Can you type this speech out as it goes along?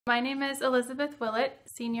My name is Elizabeth Willett,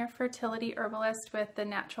 Senior Fertility Herbalist with the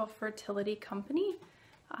Natural Fertility Company.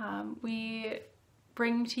 We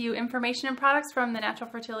bring to you information and products from the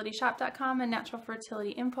naturalfertilityshop.com and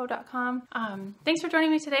naturalfertilityinfo.com. Thanks for joining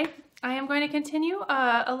me today. I am going to continue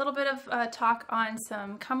a little bit of talk on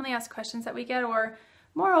some commonly asked questions that we get, or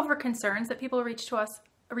moreover concerns that people reach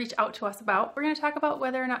out to us about. We're going to talk about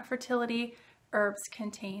whether or not fertility herbs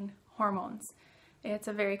contain hormones. It's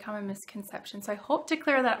a very common misconception, so I hope to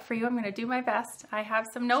clear that for you. I'm going to do my best. I have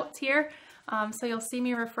some notes here, so you'll see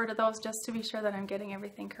me refer to those just to be sure that I'm getting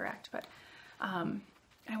everything correct. But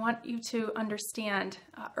I want you to understand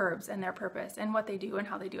herbs and their purpose and what they do and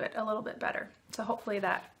how they do it a little bit better. So hopefully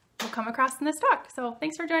that will come across in this talk. So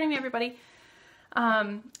thanks for joining me, everybody.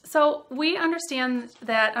 So we understand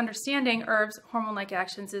that understanding herbs' hormone-like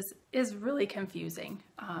actions is really confusing.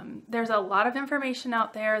 There's a lot of information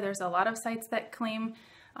out there. There's a lot of sites that claim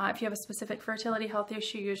if you have a specific fertility health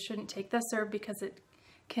issue, you shouldn't take this herb because it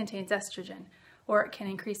contains estrogen or it can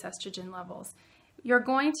increase estrogen levels. You're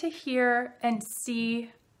going to hear and see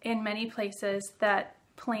in many places that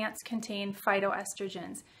plants contain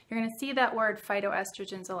phytoestrogens. You're going to see that word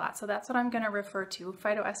phytoestrogens a lot. So that's what I'm going to refer to,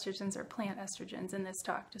 phytoestrogens or plant estrogens in this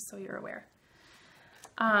talk, just so you're aware.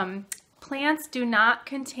 Plants do not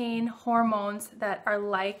contain hormones that are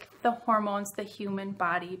like the hormones the human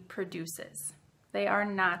body produces. They are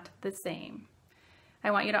not the same.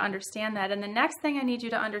 I want you to understand that. And the next thing I need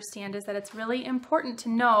you to understand is that it's really important to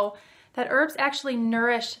know that herbs actually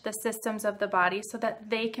nourish the systems of the body so that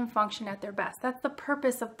they can function at their best. That's the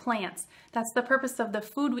purpose of plants. That's the purpose of the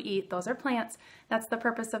food we eat. Those are plants. That's the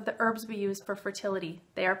purpose of the herbs we use for fertility.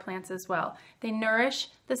 They are plants as well. They nourish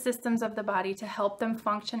the systems of the body to help them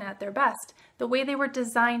function at their best, the way they were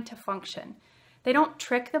designed to function. They don't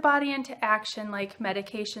trick the body into action like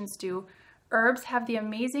medications do. Herbs have the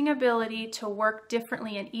amazing ability to work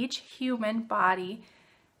differently in each human body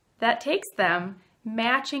that takes them,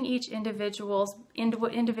 matching each individual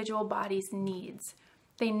body's needs.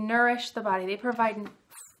 They nourish the body. They provide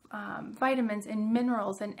vitamins and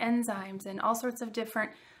minerals and enzymes and all sorts of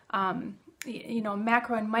different macro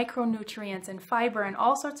and micronutrients and fiber and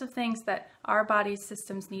all sorts of things that our body's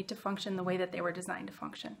systems need to function the way that they were designed to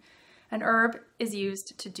function. An herb is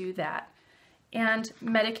used to do that. And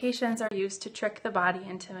medications are used to trick the body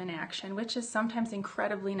into inaction, which is sometimes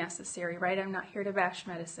incredibly necessary, right? I'm not here to bash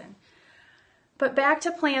medicine. But back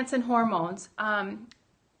to plants and hormones.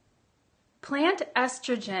 Plant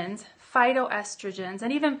estrogens, phytoestrogens,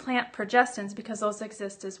 and even plant progestins, because those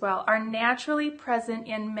exist as well, are naturally present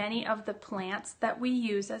in many of the plants that we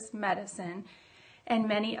use as medicine and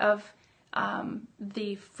many of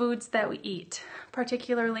the foods that we eat,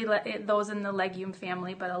 particularly those in the legume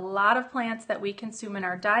family, but a lot of plants that we consume in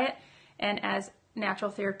our diet and as natural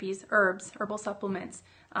therapies, herbs, herbal supplements,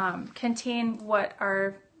 contain what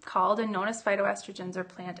are called and known as phytoestrogens or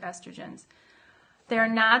plant estrogens. They're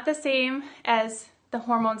not the same as the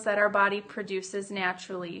hormones that our body produces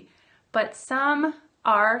naturally, but some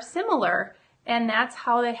are similar, and that's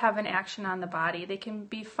how they have an action on the body. They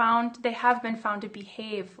have been found to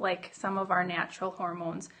behave like some of our natural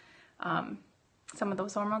hormones, some of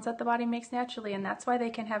those hormones that the body makes naturally, and that's why they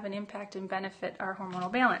can have an impact and benefit our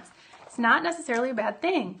hormonal balance. It's not necessarily a bad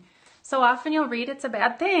thing. So often you'll read it's a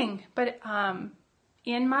bad thing, but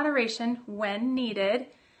in moderation, when needed,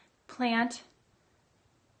 plant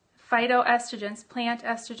estrogens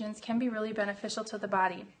can be really beneficial to the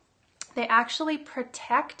body. They actually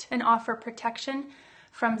protect and offer protection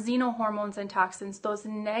from xenohormones and toxins, those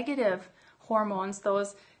negative hormones,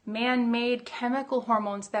 those man-made chemical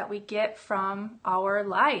hormones that we get from our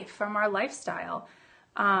life, from our lifestyle.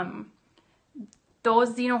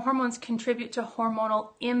 Those xenohormones contribute to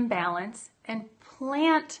hormonal imbalance, and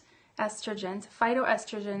plant estrogens,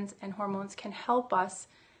 phytoestrogens, and hormones can help us,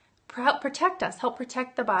 help protect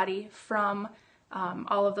the body from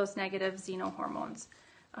all of those negative xenohormones.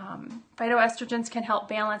 Phytoestrogens can help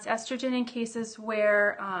balance estrogen in cases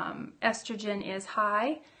where estrogen is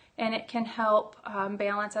high, and it can help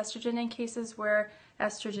balance estrogen in cases where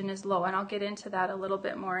estrogen is low, and I'll get into that a little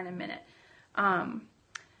bit more in a minute.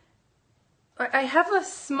 I have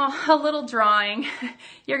a little drawing.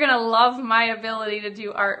 You're going to love my ability to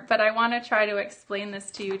do art, but I want to try to explain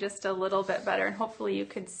this to you just a little bit better, and hopefully you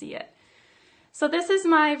could see it. So this is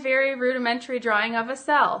my very rudimentary drawing of a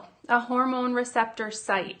cell, a hormone receptor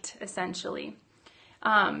site, essentially.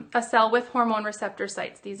 A cell with hormone receptor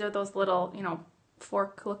sites. These are those little,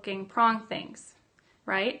 fork-looking prong things,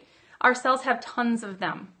 right? Our cells have tons of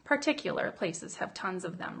them. Particular places have tons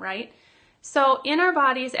of them, right? So in our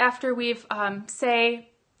bodies, after we've, say,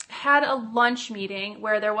 had a lunch meeting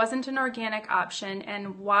where there wasn't an organic option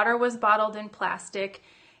and water was bottled in plastic,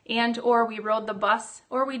 and or we rode the bus,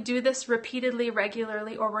 or we do this repeatedly,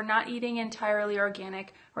 regularly, or we're not eating entirely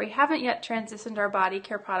organic, or we haven't yet transitioned our body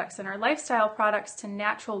care products and our lifestyle products to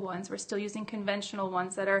natural ones. We're still using conventional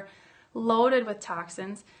ones that are loaded with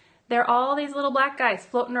toxins. There are all these little black guys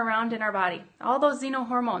floating around in our body, all those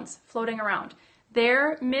xenohormones floating around.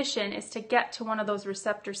 Their mission is to get to one of those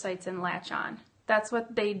receptor sites and latch on. That's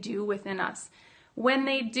what they do within us. When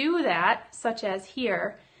they do that, such as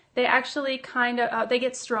here, they actually they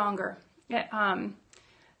get stronger.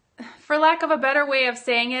 For lack of a better way of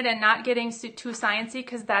saying it and not getting too sciencey,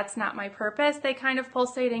 because that's not my purpose, they kind of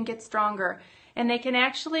pulsate and get stronger. And they can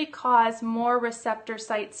actually cause more receptor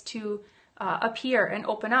sites to appear and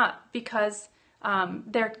open up because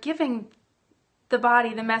they're giving the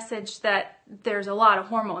body the message that there's a lot of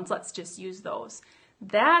hormones, let's just use those.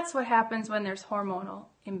 That's what happens when there's hormonal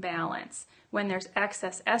imbalance, when there's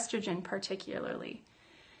excess estrogen particularly.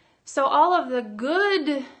 So all of the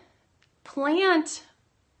good plant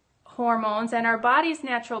hormones and our body's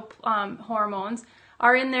natural hormones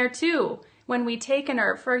are in there too. When we take an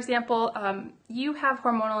herb, for example, you have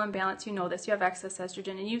hormonal imbalance, you know this, you have excess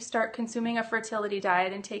estrogen, and you start consuming a fertility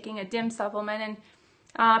diet and taking a DIM supplement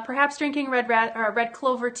and perhaps drinking red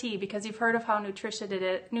clover tea because you've heard of how nutritious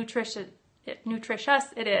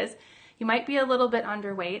it is. You might be a little bit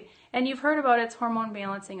underweight, and you've heard about its hormone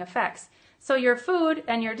balancing effects. So your food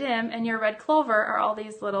and your DIM and your red clover are all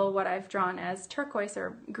these little, what I've drawn as turquoise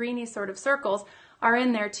or greeny sort of circles, are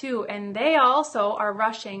in there too, and they also are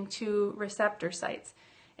rushing to receptor sites.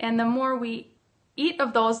 And the more we eat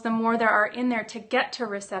of those, the more there are in there to get to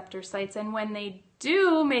receptor sites, and when they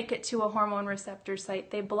do make it to a hormone receptor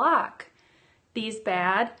site, they block these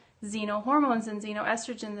bad xenohormones and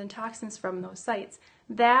xenoestrogens and toxins from those sites.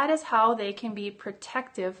 That is how they can be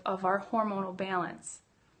protective of our hormonal balance.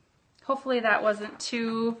 Hopefully that wasn't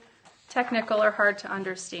too technical or hard to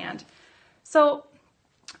understand. So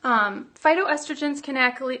phytoestrogens can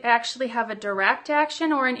actually have a direct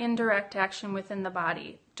action or an indirect action within the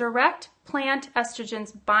body. Direct plant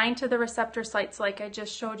estrogens bind to the receptor sites like I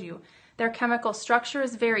just showed you. Their chemical structure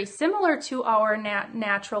is very similar to our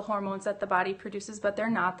natural hormones that the body produces, but they're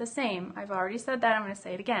not the same. I've already said that. I'm going to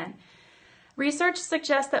say it again. Research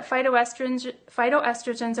suggests that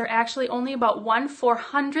phytoestrogens are actually only about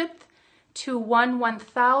 1/400th to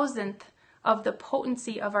 1/1000th of the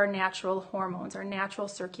potency of our natural hormones, our natural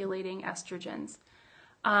circulating estrogens.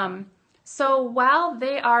 So while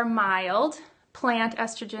they are mild, plant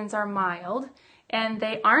estrogens are mild, and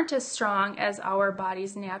they aren't as strong as our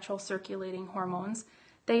body's natural circulating hormones,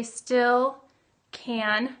 they still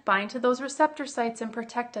can bind to those receptor sites and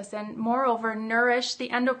protect us, and moreover nourish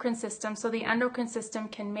the endocrine system so the endocrine system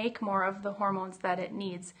can make more of the hormones that it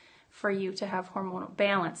needs for you to have hormonal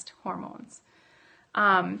balanced hormones.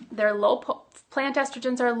 Plant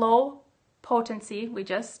estrogens are low potency. We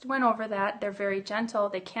just went over that. They're very gentle.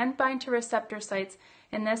 They can bind to receptor sites,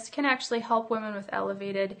 and this can actually help women with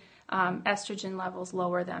elevated estrogen levels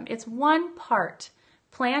lower them. It's one part.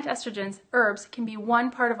 Plant estrogens, herbs, can be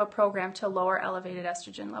one part of a program to lower elevated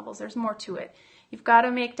estrogen levels. There's more to it. You've got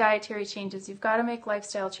to make dietary changes. You've got to make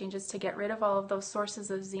lifestyle changes to get rid of all of those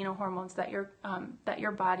sources of xenohormones that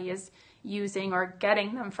your body is using or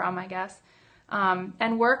getting them from, I guess.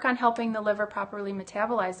 And work on helping the liver properly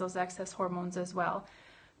metabolize those excess hormones as well.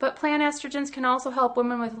 But plant estrogens can also help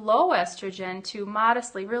women with low estrogen to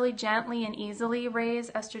modestly, really gently and easily raise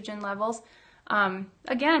estrogen levels.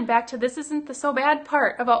 Again, back to this isn't the so bad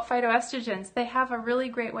part about phytoestrogens. They have a really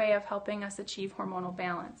great way of helping us achieve hormonal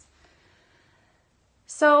balance.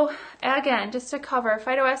 So again, just to cover,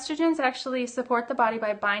 phytoestrogens actually support the body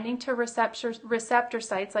by binding to receptor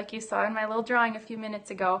sites, like you saw in my little drawing a few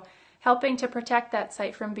minutes ago, helping to protect that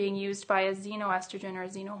site from being used by a xenoestrogen or a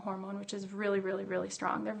xenohormone, which is really, really, really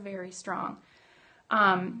strong. They're very strong.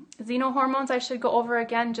 Xenohormones, I should go over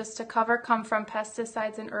again just to cover, come from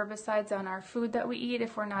pesticides and herbicides on our food that we eat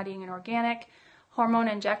if we're not eating an organic.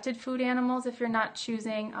 Hormone-injected food animals if you're not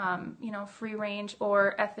choosing, free-range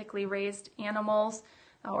or ethically raised animals,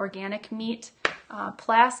 organic meat.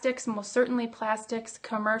 Plastics, most certainly plastics,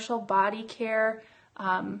 commercial body care,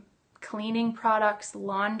 cleaning products,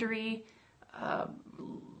 laundry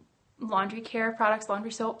care products,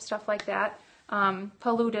 laundry soap, stuff like that,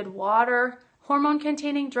 polluted water,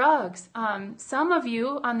 hormone-containing drugs. Some of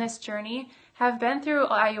you on this journey have been through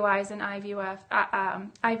IUIs and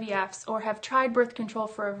IVFs or have tried birth control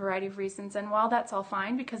for a variety of reasons, and while that's all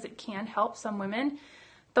fine because it can help some women,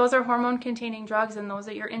 those are hormone-containing drugs, and those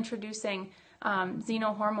that you're introducing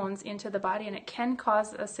xenohormones into the body, and it can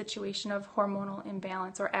cause a situation of hormonal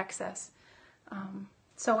imbalance or excess.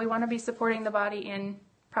 So we want to be supporting the body in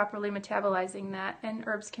properly metabolizing that, and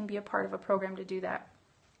herbs can be a part of a program to do that.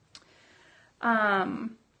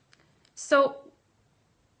 So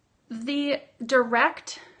the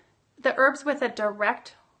herbs with a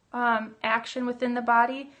direct action within the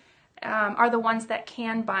body are the ones that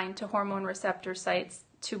can bind to hormone receptor sites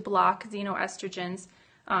to block xenoestrogens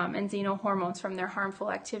and xenohormones from their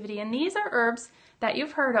harmful activity. And these are herbs that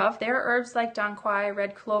you've heard of. There are herbs like dong quai,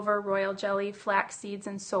 red clover, royal jelly, flax seeds,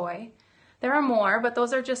 and soy. There are more, but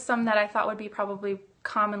those are just some that I thought would be probably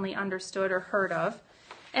commonly understood or heard of.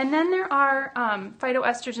 And then there are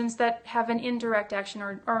phytoestrogens that have an indirect action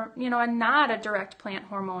or not a direct plant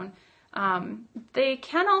hormone. They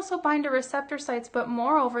can also bind to receptor sites, but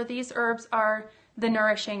moreover, these herbs are the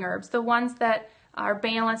nourishing herbs, the ones that are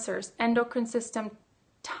balancers, endocrine system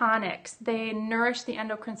tonics. They nourish the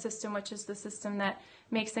endocrine system, which is the system that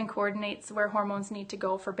makes and coordinates where hormones need to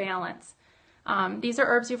go for balance. These are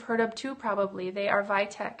herbs you've heard of too, probably. They are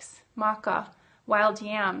vitex, maca, wild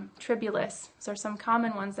yam, tribulus. Those are some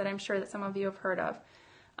common ones that I'm sure that some of you have heard of.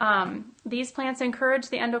 These plants encourage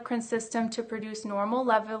the endocrine system to produce normal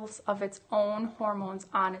levels of its own hormones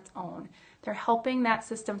on its own. They're helping that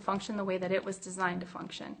system function the way that it was designed to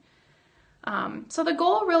function. So the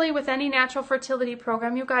goal really with any natural fertility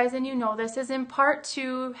program, you guys, and you know this, is in part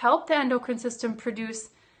to help the endocrine system produce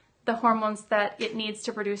the hormones that it needs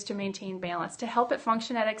to produce to maintain balance, to help it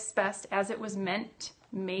function at its best as it was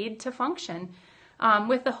made to function,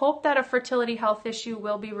 with the hope that a fertility health issue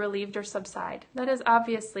will be relieved or subside. That is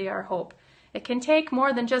obviously our hope. It can take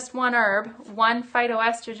more than just one herb, one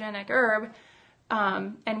phytoestrogenic herb,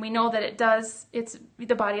 and we know that it does.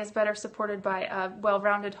 The body is better supported by a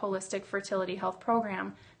well-rounded holistic fertility health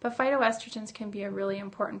program, but phytoestrogens can be a really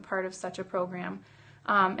important part of such a program.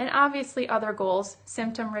 And obviously other goals,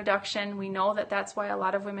 symptom reduction. We know that that's why a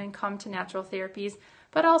lot of women come to natural therapies,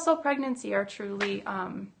 but also pregnancy are truly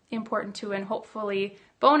important too, and hopefully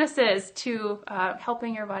bonuses to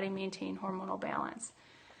helping your body maintain hormonal balance.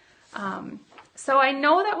 So I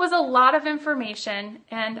know that was a lot of information,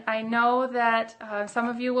 and I know that some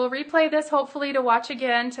of you will replay this hopefully to watch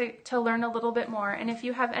again to learn a little bit more. And if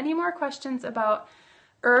you have any more questions about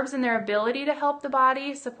herbs and their ability to help the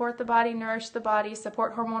body, support the body, nourish the body,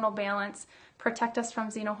 support hormonal balance, protect us from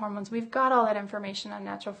xenohormones, we've got all that information on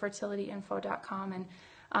naturalfertilityinfo.com.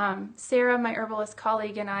 And Sarah, my herbalist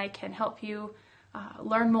colleague, and I can help you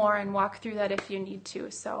learn more and walk through that if you need to.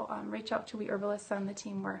 So reach out to we herbalists on the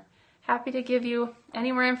team. We're happy to give you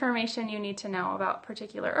any more information you need to know about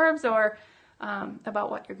particular herbs or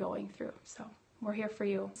about what you're going through. So we're here for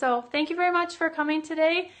you. So thank you very much for coming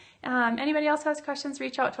today. Anybody else has questions,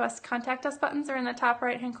 reach out to us. Contact us buttons are in the top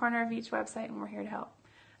right-hand corner of each website, and we're here to help.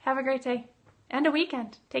 Have a great day and a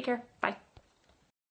weekend. Take care. Bye.